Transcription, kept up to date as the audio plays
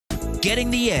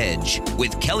Getting the Edge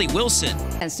with Kelly Wilson.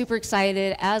 And super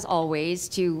excited, as always,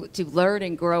 to learn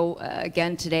and grow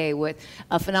again today with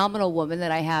a phenomenal woman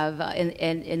that I have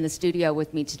in the studio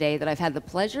with me today that I've had the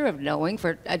pleasure of knowing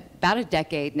for about a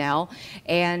decade now.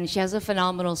 And she has a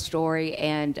phenomenal story,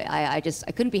 and I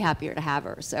couldn't be happier to have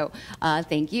her. So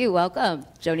thank you. Welcome.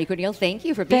 Joanie Corneil, thank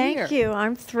you for being here. Thank you.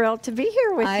 I'm thrilled to be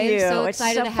here with you. I'm so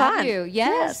excited to have you.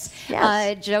 Yes.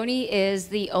 Yes. Joanie is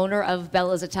the owner of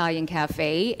Bella's Italian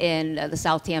Café in the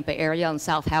South Tampa area on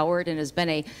South Howard, and has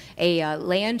been a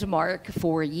landmark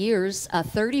for years,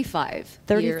 35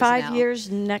 years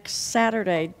next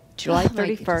Saturday, July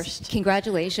 31st.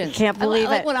 Congratulations. Can't believe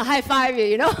it. I want to high five you,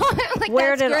 you know? Like,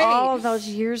 where did great. all of those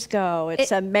years go?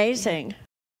 It's amazing.